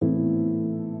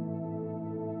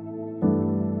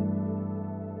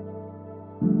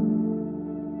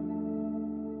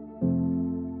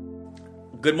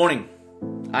Good morning.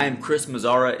 I am Chris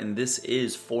Mazzara, and this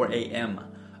is 4 a.m.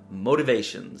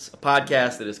 Motivations, a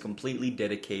podcast that is completely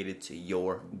dedicated to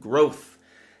your growth.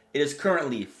 It is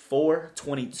currently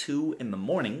 4:22 in the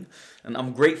morning, and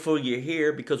I'm grateful you're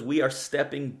here because we are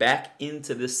stepping back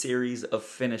into this series of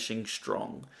Finishing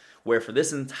Strong, where for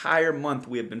this entire month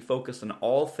we have been focused on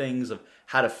all things of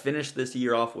how to finish this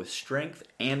year off with strength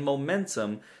and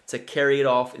momentum to carry it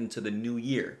off into the new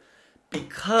year.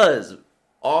 Because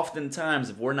oftentimes,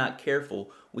 if we're not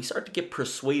careful, we start to get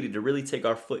persuaded to really take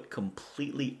our foot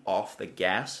completely off the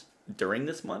gas during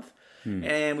this month.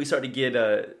 And we start to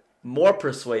get more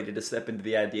persuaded to step into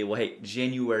the idea, well, hey,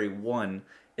 January 1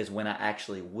 is when I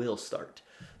actually will start.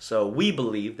 So we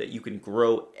believe that you can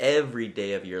grow every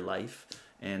day of your life.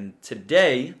 And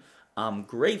today, I'm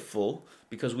grateful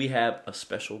because we have a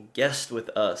special guest with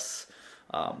us.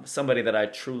 Somebody that I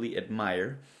truly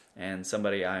admire and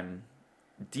somebody I'm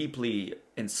deeply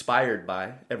inspired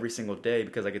by every single day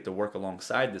because I get to work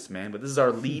alongside this man. But this is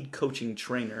our lead coaching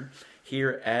trainer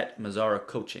here at Mazzara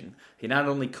Coaching. He not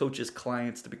only coaches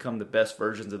clients to become the best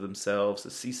versions of themselves,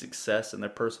 to see success in their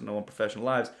personal and professional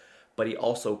lives, but he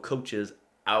also coaches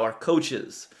our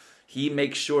coaches. He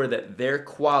makes sure that their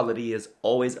quality is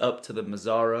always up to the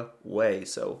Mazzara way.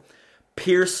 So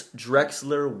Pierce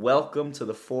Drexler, welcome to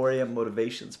the 4 a.m.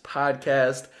 Motivations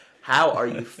podcast. How are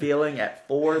you feeling at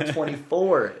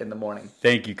 4:24 in the morning?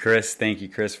 Thank you, Chris. Thank you,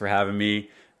 Chris, for having me. It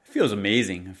feels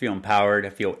amazing. I feel empowered.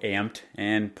 I feel amped,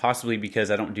 and possibly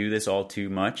because I don't do this all too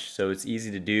much, so it's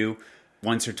easy to do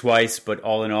once or twice, but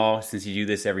all in all, since you do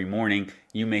this every morning,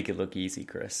 you make it look easy,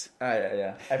 Chris.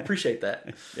 Yeah. I appreciate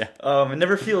that. Yeah. It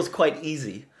never feels quite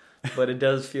easy, but it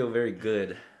does feel very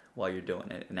good while you're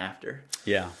doing it and after.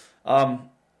 Yeah.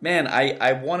 Man,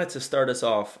 I wanted to start us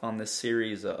off on this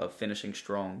series of Finishing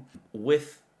Strong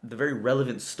with the very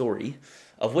relevant story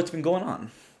of what's been going on.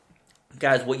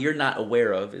 Guys, what you're not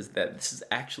aware of is that this is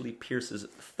actually Pierce's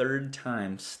third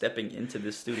time stepping into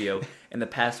this studio in the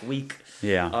past week.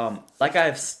 Yeah. Like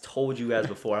I've told you guys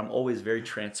before, I'm always very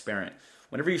transparent.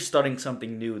 Whenever you're starting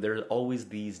something new, there's always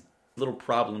these little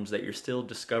problems that you're still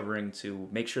discovering to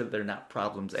make sure that they're not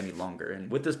problems any longer.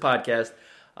 And with this podcast,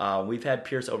 we've had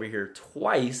Pierce over here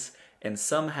twice, and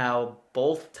somehow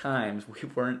both times we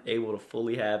weren't able to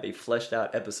fully have a fleshed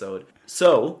out episode.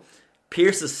 So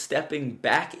Pierce is stepping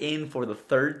back in for the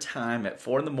third time at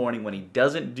 4 in the morning when he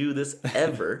doesn't do this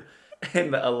ever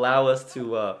and allow us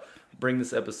to bring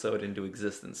this episode into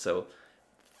existence. So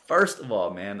first of all,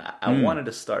 man, I wanted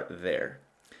to start there.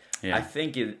 Yeah. I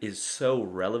think it is so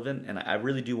relevant, and I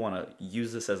really do want to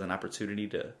use this as an opportunity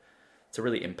to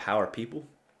really empower people.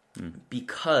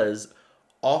 Because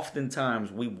oftentimes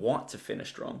we want to finish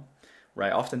strong,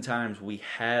 right? Oftentimes we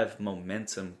have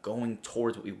momentum going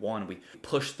towards what we want. We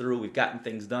push through, we've gotten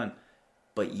things done,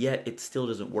 but yet it still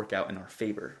doesn't work out in our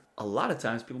favor. A lot of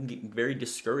times people can get very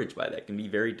discouraged by that, can be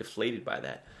very deflated by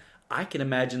that. I can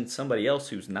imagine somebody else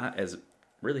who's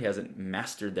really hasn't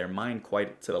mastered their mind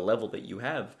quite to the level that you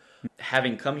have,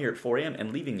 having come here at 4 a.m.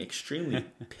 and leaving extremely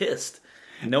pissed,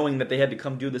 knowing that they had to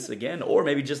come do this again, or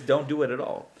maybe just don't do it at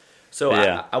all. So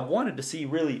yeah. I wanted to see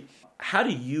really, how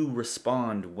do you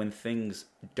respond when things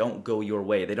don't go your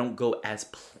way? They don't go as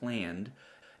planned.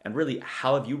 And really,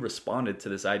 how have you responded to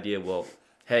this idea, well,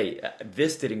 hey,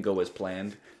 this didn't go as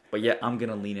planned, but yet I'm going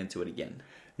to lean into it again?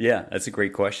 Yeah, that's a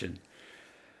great question.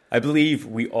 I believe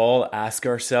we all ask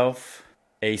ourselves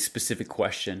a specific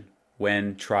question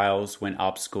when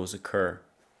obstacles occur.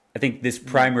 I think this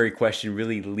primary question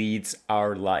really leads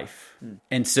our life.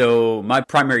 And so my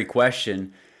primary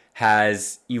question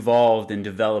has evolved and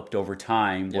developed over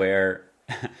time, where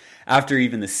after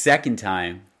even the second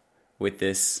time with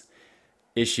this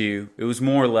issue, it was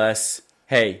more or less,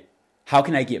 hey, how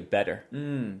can I get better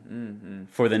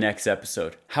for the next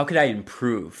episode? How could I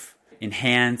improve,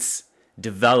 enhance,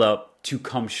 develop to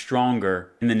come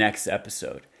stronger in the next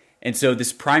episode? And so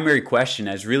this primary question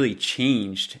has really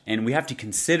changed, and we have to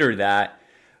consider that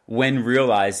when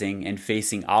realizing and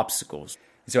facing obstacles.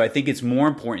 So I think it's more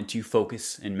important to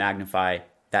focus and magnify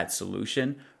that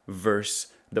solution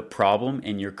versus the problem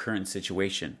in your current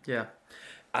situation. Yeah,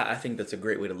 I think that's a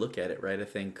great way to look at it, right? I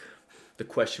think the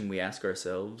question we ask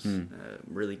ourselves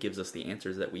really gives us the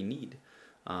answers that we need.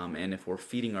 And if we're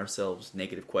feeding ourselves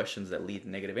negative questions that lead to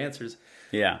negative answers,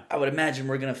 I would imagine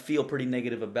we're going to feel pretty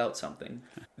negative about something.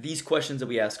 These questions that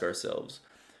we ask ourselves,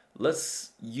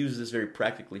 let's use this very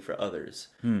practically for others.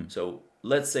 So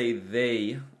let's say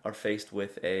they are faced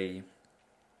with a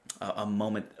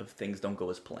moment of things don't go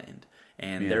as planned,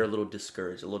 and they're a little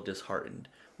discouraged, a little disheartened.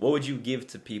 What would you give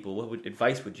to people? What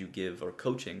advice would you give or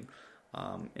coaching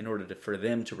in order for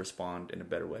them to respond in a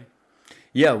better way?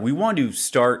 Yeah, we want to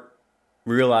start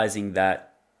realizing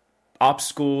that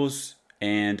obstacles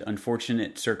and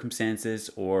unfortunate circumstances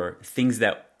or things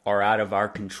that are out of our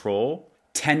control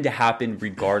tend to happen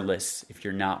regardless if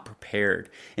you're not prepared.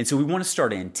 And so we want to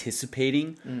start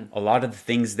anticipating a lot of the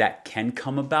things that can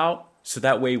come about, so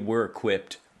that way we're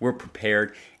equipped, we're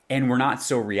prepared, and we're not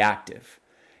so reactive.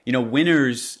 You know,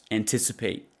 winners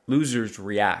anticipate, losers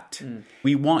react.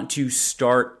 We want to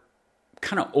start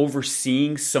kind of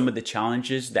overseeing some of the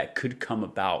challenges that could come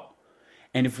about.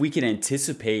 And if we can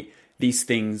anticipate these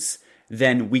things,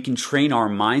 then we can train our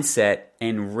mindset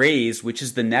and raise, which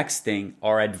is the next thing,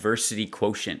 our adversity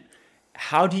quotient.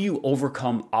 How do you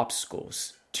overcome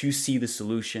obstacles to see the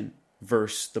solution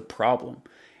versus the problem?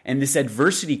 And this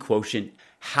adversity quotient,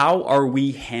 how are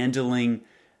we handling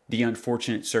the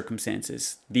unfortunate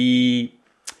circumstances, the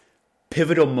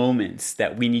pivotal moments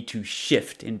that we need to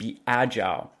shift and be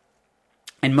agile?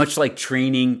 And much like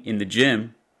training in the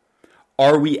gym,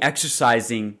 are we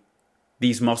exercising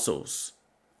these muscles,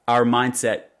 our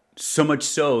mindset, so much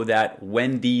so that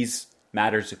when these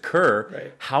matters occur,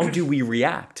 right, how do we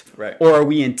react? Right. Or are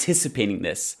we anticipating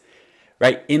this?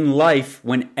 Right? In life,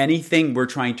 when anything we're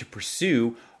trying to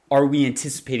pursue, are we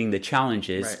anticipating the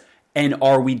challenges? Right. And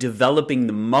are we developing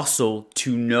the muscle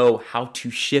to know how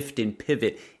to shift and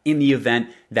pivot in the event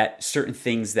that certain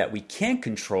things that we can't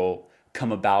control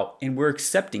come about, and we're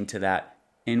accepting to that,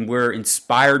 and we're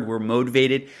inspired, we're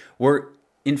motivated, we're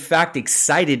in fact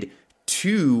excited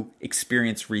to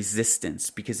experience resistance,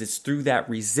 because it's through that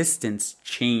resistance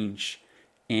change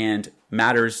and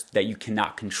matters that you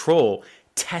cannot control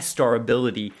test our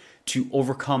ability to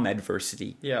overcome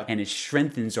adversity. Yeah. And it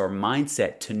strengthens our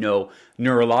mindset to know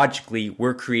neurologically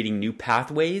we're creating new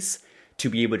pathways to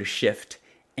be able to shift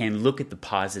and look at the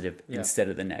positive instead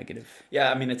of the negative.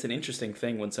 Yeah, I mean, it's an interesting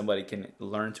thing when somebody can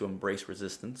learn to embrace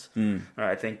resistance.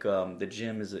 I think the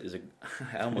gym is a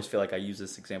I almost feel like I use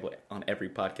this example on every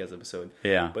podcast episode.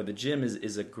 Yeah. But the gym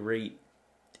is a great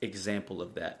example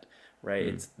of that, right?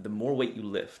 It's the more weight you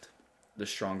lift, the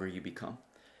stronger you become.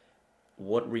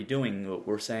 What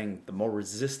we're saying, the more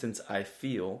resistance I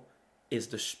feel is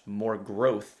the more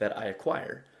growth that I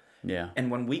acquire. Yeah.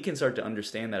 And when we can start to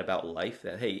understand that about life,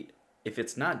 that, hey, if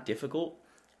it's not difficult,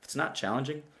 if it's not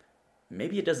challenging,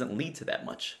 maybe it doesn't lead to that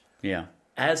much. Yeah.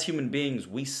 As human beings,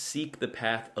 we seek the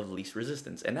path of least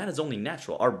resistance, and that is only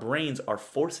natural. Our brains are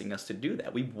forcing us to do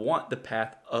that. We want the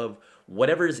path of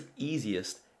whatever is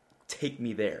easiest, take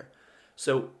me there.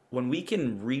 So when we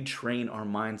can retrain our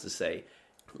minds to say,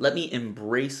 let me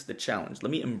embrace the challenge, let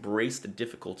me embrace the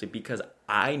difficulty, because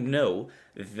I know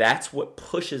that's what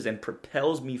pushes and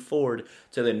propels me forward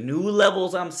to the new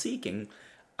levels I'm seeking,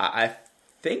 I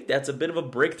think that's a bit of a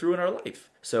breakthrough in our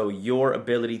life. So your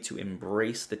ability to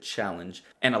embrace the challenge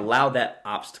and allow that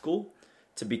obstacle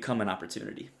to become an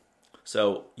opportunity.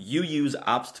 So you use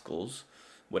obstacles,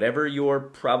 whatever your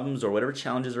problems or whatever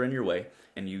challenges are in your way,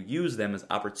 and you use them as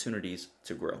opportunities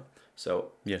to grow.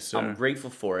 So yes, sir. I'm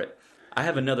grateful for it. I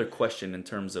have another question in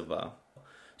terms of,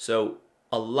 so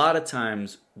a lot of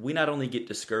times we not only get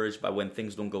discouraged by when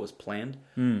things don't go as planned,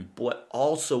 but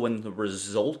also when the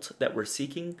result that we're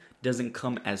seeking doesn't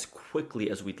come as quickly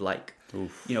as we'd like.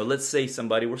 Oof. You know, let's say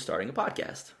somebody were starting a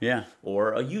podcast,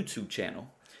 or a YouTube channel,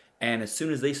 and as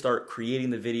soon as they start creating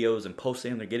the videos and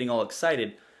posting them, they're getting all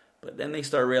excited, but then they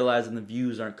start realizing the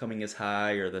views aren't coming as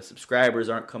high or the subscribers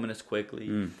aren't coming as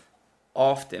quickly.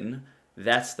 Often,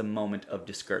 that's the moment of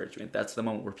discouragement. That's the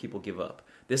moment where people give up.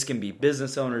 This can be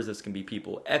business owners. This can be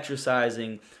people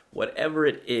exercising. Whatever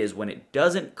it is, when it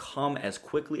doesn't come as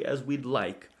quickly as we'd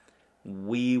like,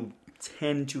 we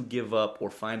tend to give up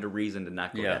or find a reason to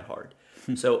not go that hard.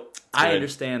 So I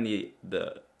understand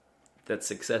that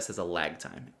success is a lag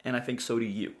time, and I think so do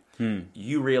you.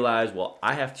 You realize, well,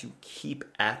 I have to keep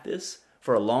at this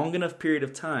for a long enough period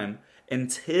of time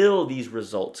until these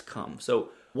results come. So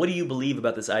what do you believe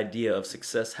about this idea of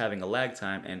success having a lag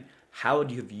time, and how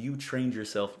have you trained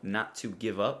yourself not to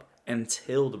give up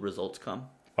until the results come?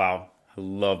 Wow, I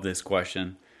love this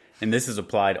question. And this is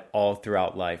applied all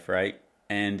throughout life, right?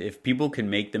 And if people can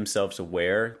make themselves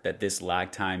aware that this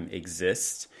lag time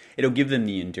exists, it'll give them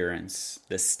the endurance,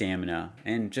 the stamina,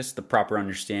 and just the proper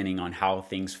understanding on how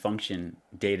things function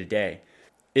day to day.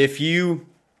 If you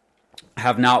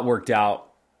have not worked out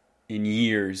in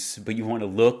years, but you want to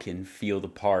look and feel the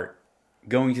part,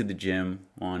 going to the gym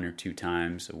 1 or 2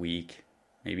 times a week,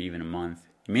 maybe even a month,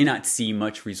 you may not see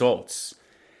much results.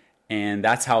 And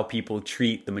that's how people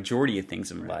treat the majority of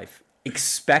things in life,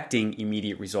 expecting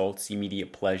immediate results,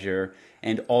 immediate pleasure,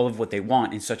 and all of what they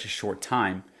want in such a short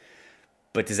time.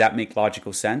 But does that make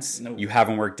logical sense? No. You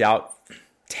haven't worked out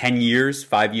 10 years,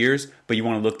 5 years, but you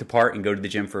want to look the part and go to the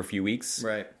gym for a few weeks.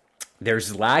 Right.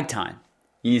 There's lag time.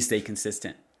 You need to stay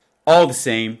consistent. All the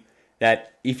same,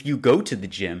 that if you go to the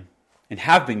gym and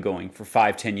have been going for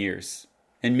 5, 10 years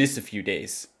and miss a few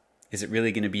days, is it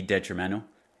really going to be detrimental?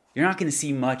 You're not going to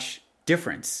see much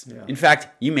difference. Yeah. In fact,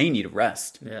 you may need a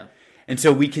rest. Yeah. And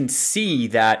so we can see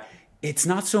that it's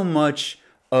not so much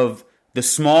of the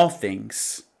small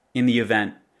things in the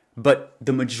event, but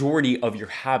the majority of your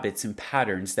habits and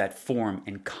patterns that form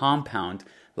and compound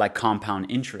like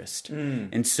compound interest.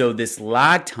 And so this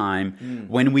lag time,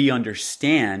 when we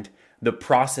understand the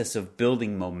process of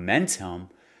building momentum,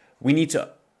 we need to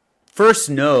first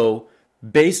know,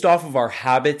 based off of our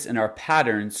habits and our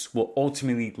patterns, will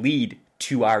ultimately lead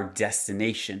to our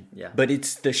destination. Yeah. But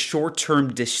it's the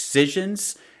short-term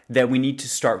decisions that we need to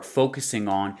start focusing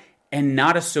on and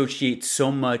not associate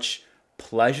so much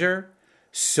pleasure,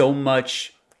 so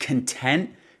much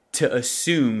content to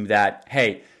assume that,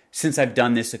 hey, since I've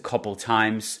done this a couple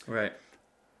times, Right.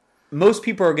 most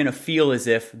people are going to feel as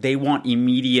if they want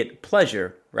immediate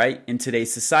pleasure, right, in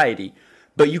today's society.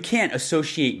 But you can't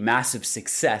associate massive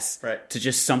success Right. to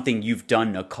just something you've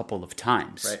done a couple of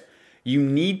times. Right. You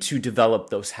need to develop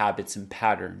those habits and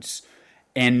patterns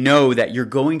and know that you're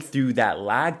going through that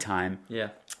lag time, Yeah.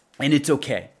 and it's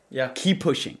okay. Yeah. Keep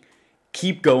pushing.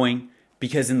 Keep going,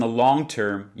 because in the long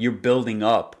term, you're building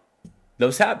up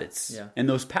those habits and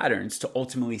those patterns to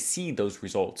ultimately see those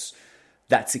results,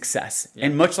 that success. Yeah.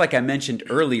 And much like I mentioned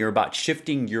earlier about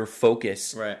shifting your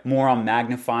focus more on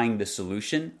magnifying the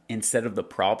solution instead of the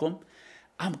problem,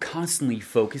 I'm constantly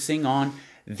focusing on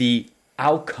the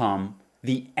outcome,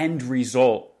 the end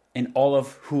result, and all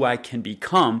of who I can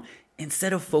become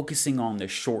instead of focusing on the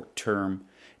short-term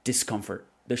discomfort,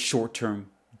 the short-term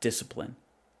discipline,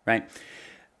 right?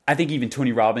 I think even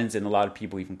Tony Robbins and a lot of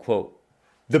people even quote,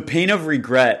 the pain of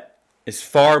regret is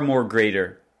far more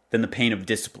greater than the pain of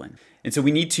discipline. And so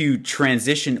we need to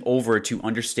transition over to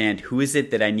understand who is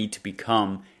it that I need to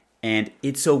become, and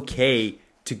it's okay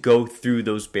to go through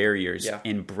those barriers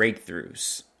and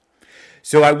breakthroughs.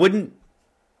 So I wouldn't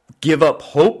give up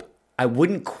hope. I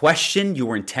wouldn't question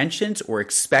your intentions or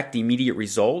expect immediate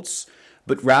results,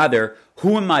 but rather,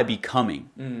 who am I becoming?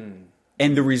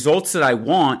 And the results that I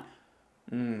want,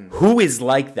 who is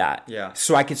like that? Yeah.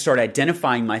 So I can start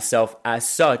identifying myself as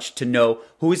such to know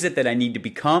who is it that I need to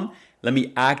become. Let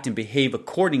me act and behave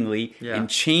accordingly and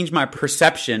change my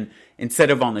perception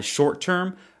instead of on the short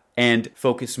term and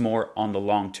focus more on the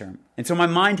long term. And so my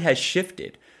mind has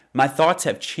shifted. My thoughts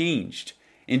have changed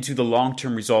into the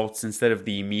long-term results instead of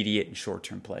the immediate and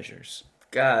short-term pleasures.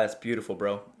 God, that's beautiful,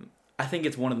 bro. I think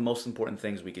it's one of the most important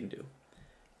things we can do.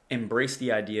 Embrace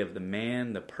the idea of the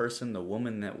man, the person, the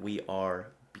woman that we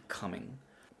are becoming.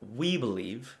 We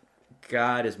believe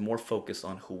God is more focused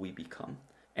on who we become.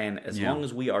 And as long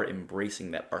as we are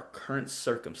embracing that, our current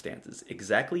circumstances,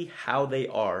 exactly how they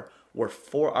are, were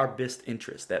for our best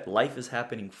interest, that life is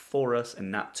happening for us and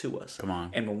not to us. Come on.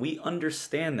 And when we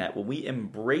understand that, when we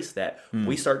embrace that,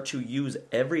 we start to use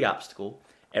every obstacle,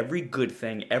 every good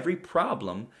thing, every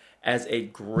problem as a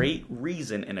great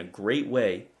reason and a great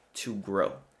way to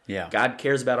grow. Yeah. God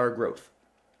cares about our growth.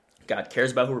 God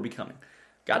cares about who we're becoming.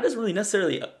 God doesn't really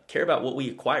necessarily care about what we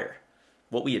acquire,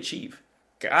 what we achieve.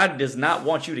 God does not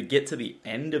want you to get to the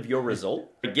end of your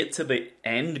result, to get to the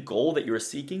end goal that you're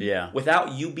seeking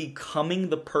without you becoming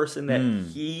the person that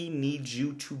He needs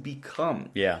you to become.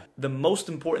 Yeah. The most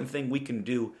important thing we can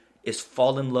do is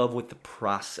fall in love with the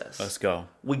process. Let's go.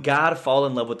 We got to fall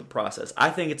in love with the process. I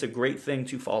think it's a great thing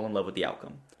to fall in love with the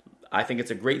outcome. I think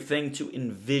it's a great thing to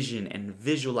envision and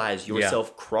visualize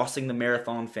yourself crossing the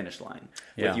marathon finish line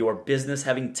with your business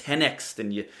having 10x'd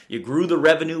and you grew the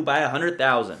revenue by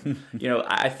 100,000.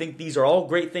 I think these are all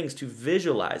great things to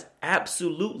visualize.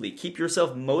 Absolutely. Keep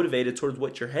yourself motivated towards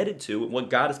what you're headed to and what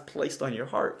God has placed on your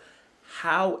heart.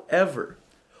 However,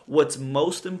 what's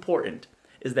most important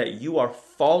is that you are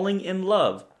falling in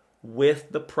love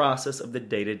with the process of the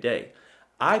day-to-day.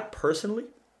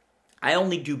 I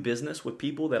only do business with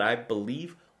people that I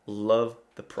believe love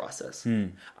the process.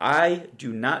 I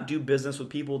do not do business with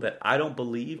people that I don't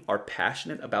believe are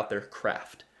passionate about their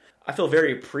craft. I feel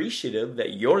very appreciative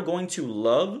that you're going to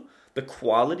love the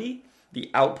quality,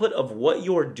 the output of what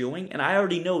you're doing, and I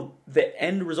already know the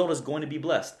end result is going to be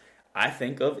blessed. I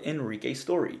think of Enrique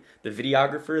Story, the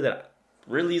videographer that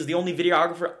really is the only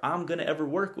videographer I'm going to ever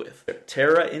work with.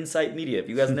 Terra Insight Media, if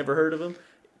you guys never heard of him,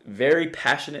 very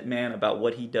passionate man about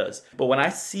what he does. But when I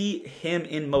see him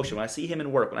in motion, when I see him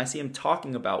in work, when I see him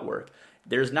talking about work,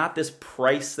 there's not this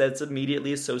price that's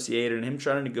immediately associated and him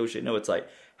trying to negotiate. No, it's like,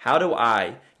 how do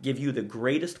I give you the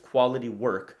greatest quality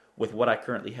work with what I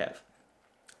currently have?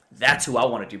 That's who I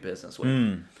want to do business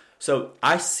with. So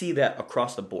I see that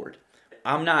across the board.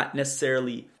 I'm not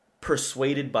necessarily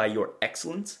persuaded by your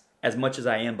excellence as much as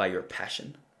I am by your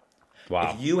passion.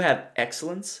 Wow. If you have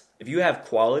excellence, if you have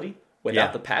quality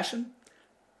without the passion,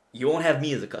 you won't have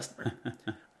me as a customer.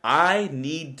 I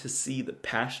need to see the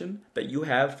passion that you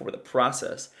have for the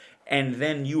process. And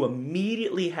then you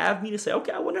immediately have me to say,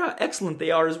 okay, I wonder how excellent they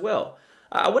are as well.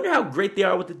 I wonder how great they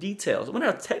are with the details. I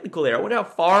wonder how technical they are. I wonder how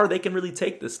far they can really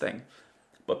take this thing.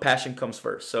 But passion comes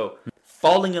first. So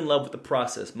falling in love with the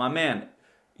process. My man,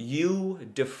 you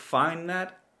define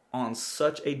that on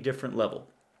such a different level.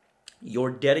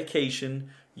 Your dedication,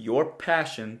 your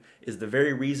passion is the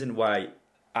very reason why,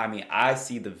 I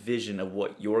see the vision of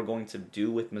what you're going to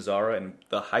do with Mazzara and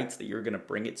the heights that you're going to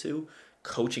bring it to,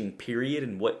 coaching period,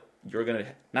 and what you're going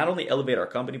to not only elevate our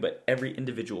company, but every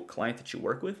individual client that you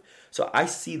work with. So I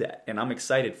see that, and I'm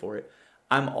excited for it.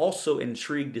 I'm also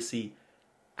intrigued to see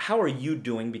how are you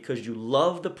doing, because you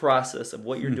love the process of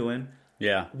what you're doing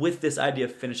with this idea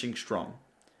of finishing strong.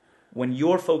 When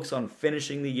you're focused on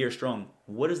finishing the year strong,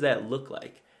 what does that look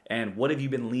like? And what have you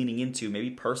been leaning into,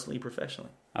 maybe personally,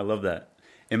 professionally? I love that.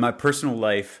 In my personal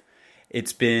life,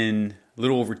 it's been a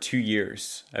little over 2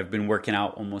 years. I've been working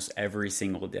out almost every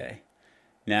single day.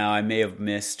 Now, I may have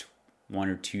missed 1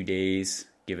 or 2 days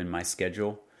given my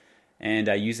schedule, and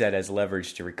I use that as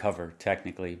leverage to recover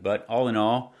technically. But all in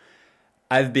all,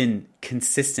 I've been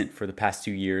consistent for the past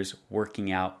 2 years,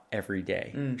 working out every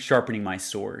day, sharpening my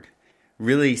sword.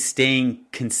 Really staying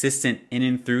consistent in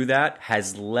and through that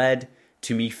has led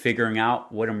to me figuring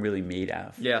out what I'm really made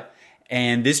of. Yeah.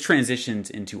 And this transitions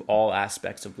into all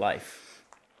aspects of life.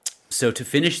 So to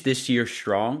finish this year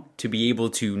strong, to be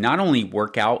able to not only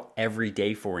work out every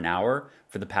day for an hour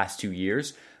for the past 2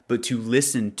 years, but to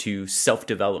listen to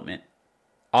self-development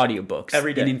audiobooks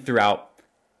every day, in and throughout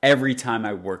every time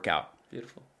I work out.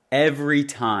 Beautiful. Every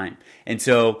time. And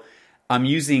so I'm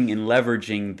using and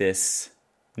leveraging this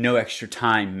no extra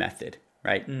time method,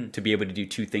 right? To be able to do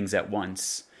 2 things at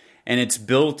once. And it's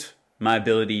built my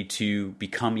ability to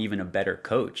become even a better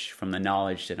coach from the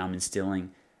knowledge that I'm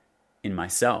instilling in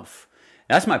myself.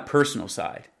 That's my personal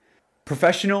side.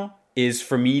 Professional is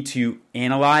for me to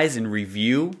analyze and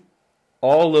review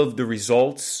all of the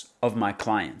results of my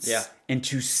clients and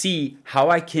to see how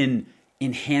I can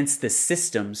enhance the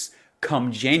systems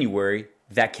come January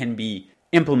that can be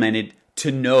implemented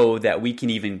to know that we can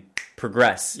even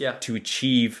progress to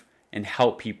achieve and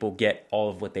help people get all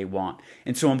of what they want.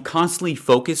 And so I'm constantly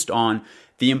focused on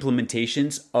the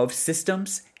implementations of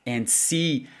systems and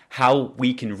see how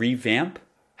we can revamp,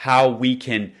 how we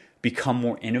can become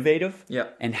more innovative,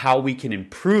 and how we can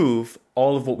improve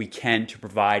all of what we can to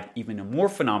provide even a more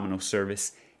phenomenal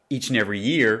service each and every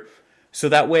year, so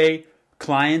that way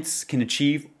clients can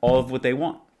achieve all of what they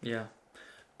want. Yeah.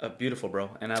 Beautiful,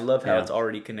 bro. And I love how it's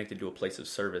already connected to a place of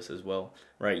service as well,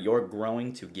 right? You're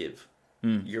growing to give.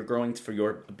 You're growing for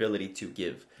your ability to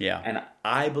give. Yeah. And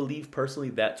I believe personally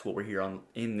that's what we're here on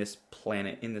in this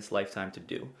planet, in this lifetime to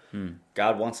do.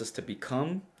 God wants us to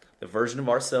become the version of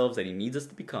ourselves that he needs us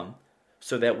to become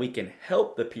so that we can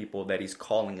help the people that he's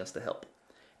calling us to help.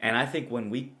 And I think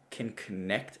when we can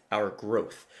connect our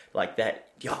growth like that,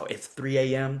 it's 3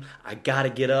 a.m., I got to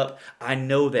get up. I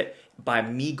know that by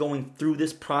me going through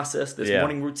this process, this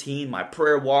morning routine, my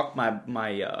prayer walk, my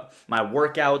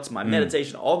workouts, my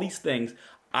meditation, all these things,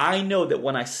 I know that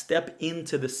when I step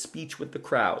into the speech with the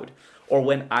crowd, or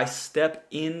when I step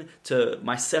into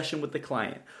my session with the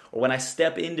client, or when I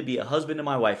step in to be a husband to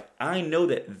my wife, I know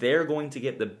that they're going to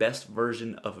get the best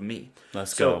version of me.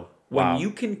 Let's go. When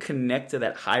you can connect to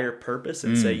that higher purpose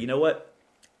and say, you know what,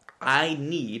 I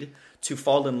need to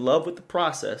fall in love with the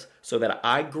process so that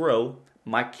I grow,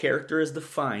 my character is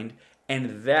defined,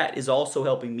 and that is also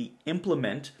helping me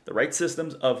implement the right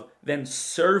systems of then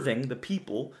serving the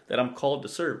people that I'm called to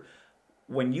serve.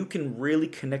 When you can really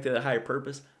connect to that higher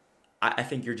purpose, I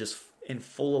think you're just in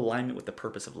full alignment with the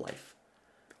purpose of life.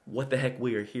 What the heck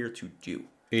we are here to do.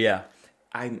 Yeah.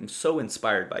 I'm so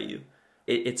inspired by you.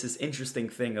 It's this interesting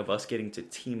thing of us getting to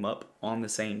team up on the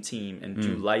same team and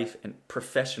do life and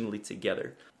professionally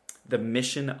together. The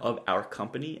mission of our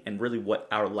company and really what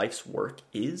our life's work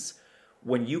is,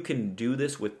 when you can do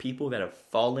this with people that have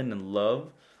fallen in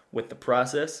love with the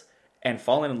process and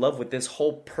fallen in love with this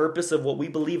whole purpose of what we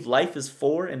believe life is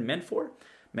for and meant for,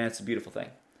 man, it's a beautiful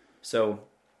thing. So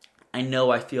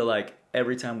I feel like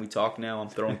every time we talk now, I'm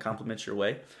throwing compliments your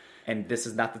way. and this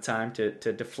is not the time to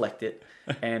deflect it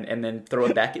and then throw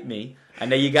it back at me. I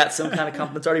know you got some kind of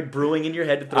compliments already brewing in your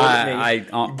head to throw it at me. I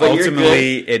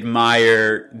ultimately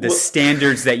admire the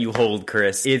standards that you hold,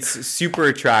 Chris. It's super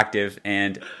attractive,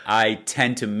 and I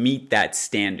tend to meet that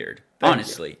standard,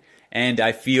 honestly. And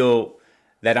I feel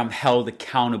that I'm held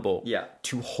accountable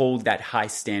to hold that high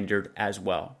standard as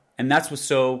well. And that's what's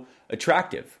so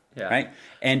attractive, right?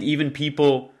 And even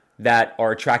people that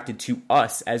are attracted to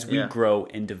us as we grow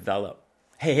and develop.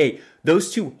 Hey,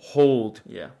 those two hold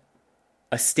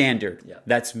a standard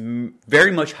that's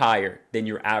very much higher than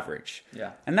your average.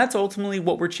 And that's ultimately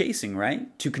what we're chasing,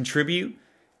 right? To contribute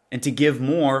and to give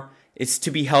more is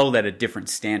to be held at a different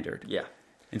standard.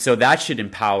 And so that should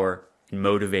empower and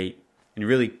motivate and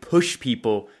really push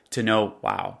people to know,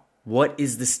 wow, what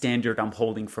is the standard I'm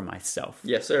holding for myself?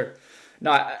 Yes, sir.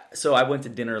 No, so I went to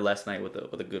dinner last night with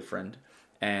a good friend,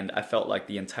 and I felt like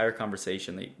the entire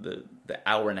conversation, the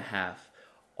hour and a half,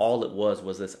 all it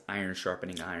was this iron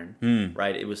sharpening iron,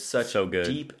 right? It was such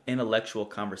deep intellectual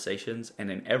conversations,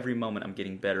 and in every moment I'm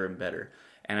getting better and better.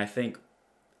 And I think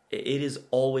it is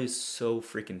always so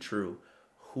freaking true.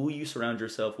 Who you surround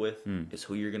yourself with is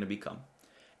who you're going to become.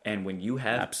 And when you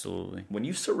have when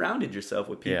you surrounded yourself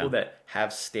with people that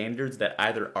have standards that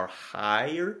either are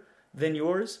higher than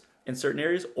yours in certain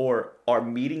areas or are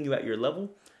meeting you at your level,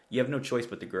 you have no choice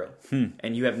but to grow.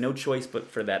 And you have no choice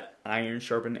but for that iron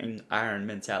sharpening iron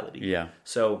mentality.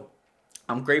 So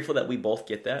I'm grateful that we both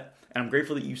get that. And I'm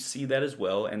grateful that you see that as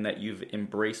well, and that you've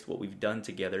embraced what we've done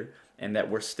together, and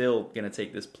that we're still going to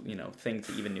take this thing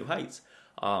to even new heights.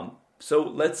 So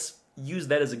let's use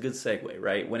that as a good segue,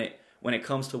 right? When it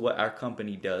comes to what our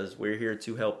company does, we're here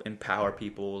to help empower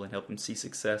people and help them see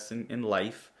success in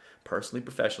life, personally,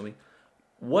 professionally.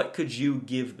 What could you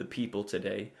give the people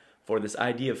today for this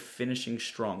idea of finishing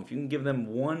strong? If you can give them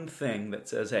one thing that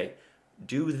says, hey,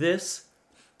 do this,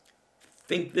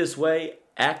 think this way,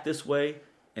 act this way,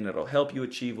 and it'll help you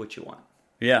achieve what you want.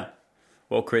 Yeah.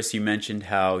 Well, Chris, you mentioned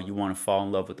how you want to fall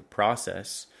in love with the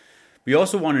process. We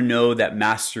also want to know that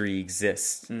mastery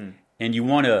exists. And you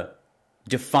want to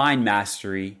define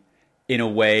mastery in a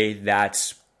way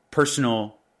that's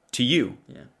personal to you.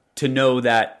 To know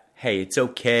that, hey, it's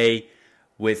okay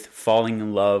with falling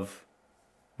in love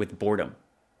with boredom,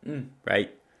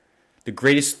 right? The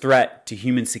greatest threat to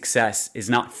human success is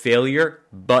not failure,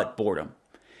 but boredom.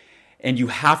 And you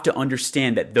have to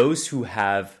understand that those who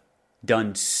have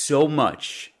done so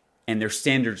much and their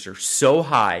standards are so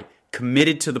high,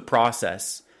 committed to the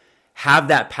process, have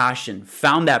that passion,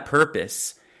 found that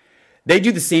purpose, they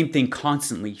do the same thing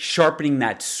constantly, sharpening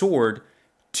that sword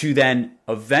to then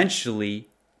eventually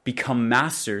become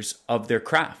masters of their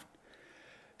craft.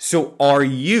 So are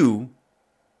you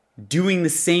doing the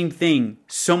same thing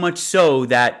so much so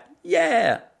that,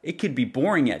 it could be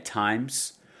boring at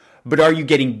times, but are you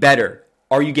getting better?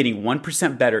 Are you getting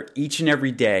 1% better each and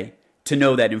every day to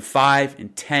know that in 5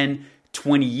 and 10,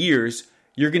 20 years,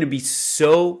 you're going to be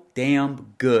so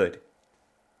damn good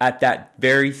at that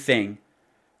very thing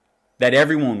that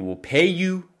everyone will pay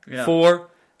you for,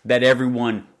 that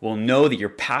everyone will know that you're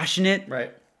passionate,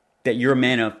 that you're a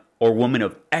man of or woman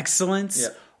of excellence?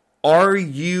 Are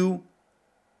you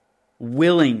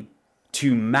willing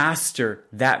to master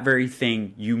that very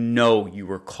thing you know you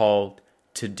were called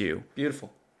to do?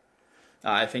 Beautiful.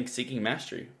 I think seeking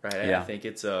mastery, right? I think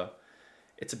it's a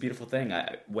beautiful thing.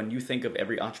 When you think of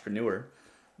every entrepreneur,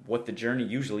 what the journey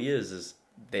usually is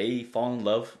they fall in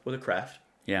love with a craft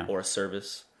or a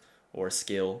service or a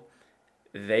skill.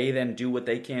 They then do what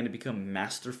they can to become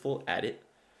masterful at it.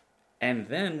 And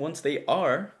then once they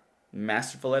are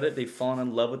masterful at it, they've fallen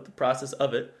in love with the process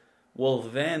of it. Well,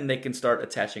 then they can start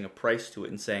attaching a price to it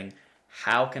and saying,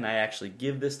 how can I actually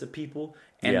give this to people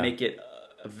and make it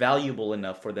valuable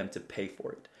enough for them to pay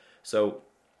for it? So,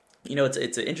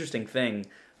 it's an interesting thing.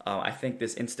 I think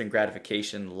this instant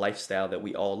gratification lifestyle that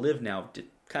we all live now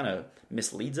kind of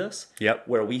misleads us.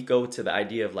 Where we go to the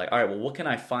idea of like, all right, well, what can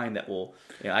I find that will,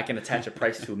 I can attach a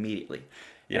price to immediately?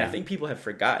 And I think people have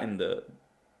forgotten the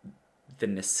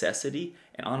necessity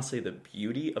and honestly the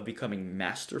beauty of becoming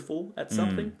masterful at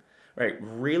something, right?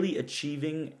 Really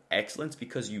achieving excellence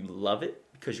because you love it,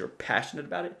 because you're passionate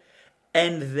about it,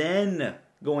 and then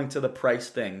going to the price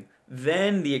thing,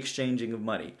 then the exchanging of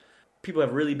money. People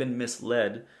have really been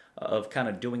misled of kind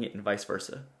of doing it and vice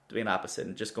versa, doing the opposite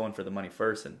and just going for the money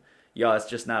first. And it's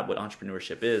just not what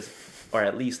entrepreneurship is, or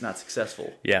at least not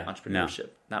successful entrepreneurship,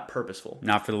 not purposeful.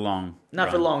 Not for the long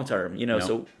Not for the long term,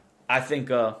 So I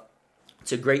think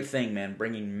it's a great thing, man,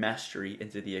 bringing mastery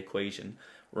into the equation,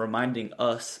 reminding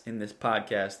us in this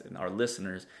podcast and our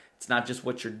listeners, it's not just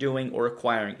what you're doing or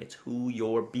acquiring, it's who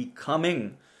you're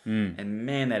becoming. And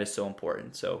man, that is so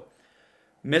important. So,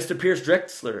 Mr. Pierce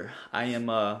Drexler, I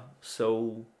am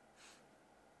so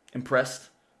impressed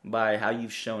by how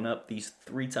you've shown up these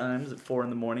 3 times at 4 in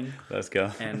the morning. Let's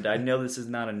go. And I know this is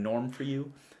not a norm for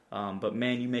you, but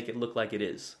man, you make it look like it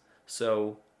is.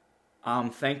 So I'm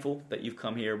thankful that you've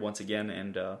come here once again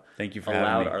and thank you for allowed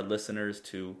having me. our listeners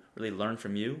to really learn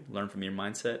from you, learn from your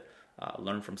mindset,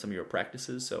 learn from some of your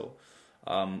practices. So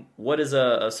what is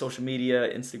a social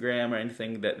media, Instagram, or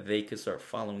anything that they could start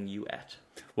following you at?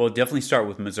 Well, definitely start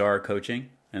with Mazzara Coaching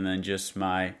and then just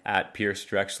my @Pierce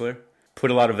Drexler. Put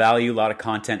a lot of value, a lot of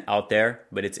content out there,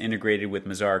 but it's integrated with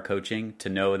Mazzara Coaching to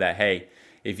know that, hey,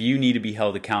 if you need to be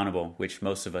held accountable, which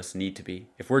most of us need to be,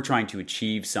 if we're trying to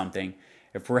achieve something,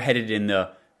 if we're headed in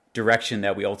the direction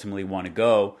that we ultimately want to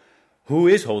go, who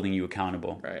is holding you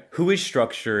accountable? Right. Who is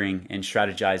structuring and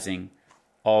strategizing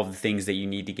all of the things that you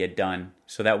need to get done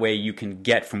so that way you can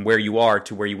get from where you are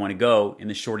to where you want to go in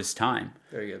the shortest time?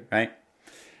 Very good. Right?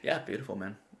 Yeah, beautiful,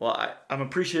 man. Well, I'm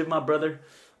appreciative, my brother.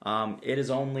 It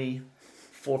is only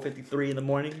 4:53 in the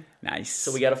morning. Nice.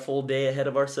 So we got a full day ahead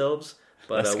of ourselves.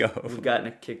 But Let's go. We've gotten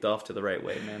it kicked off to the right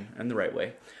way, man. And the right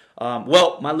way.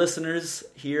 Well, my listeners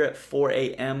here at 4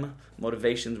 a.m.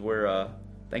 Motivations, we're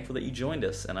thankful that you joined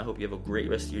us. And I hope you have a great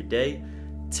rest of your day.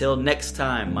 Till next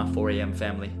time, my 4 a.m.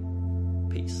 family.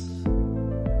 Peace.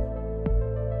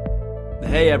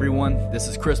 Hey, everyone. This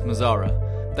is Chris Mazzara.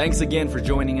 Thanks again for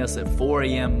joining us at 4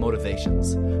 a.m.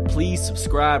 Motivations. Please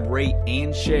subscribe, rate,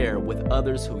 and share with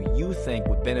others who you think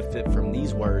would benefit from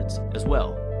these words as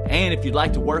well. And if you'd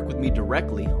like to work with me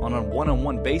directly on a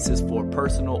one-on-one basis for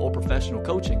personal or professional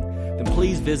coaching, then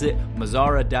please visit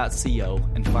mazzara.co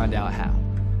and find out how.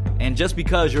 And just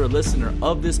because you're a listener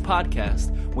of this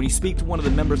podcast, when you speak to one of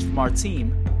the members from our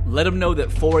team, let them know that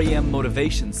 4 a.m.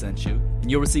 Motivation sent you, and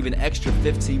you'll receive an extra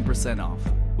 15% off.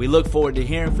 We look forward to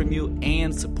hearing from you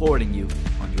and supporting you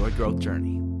on your growth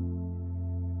journey.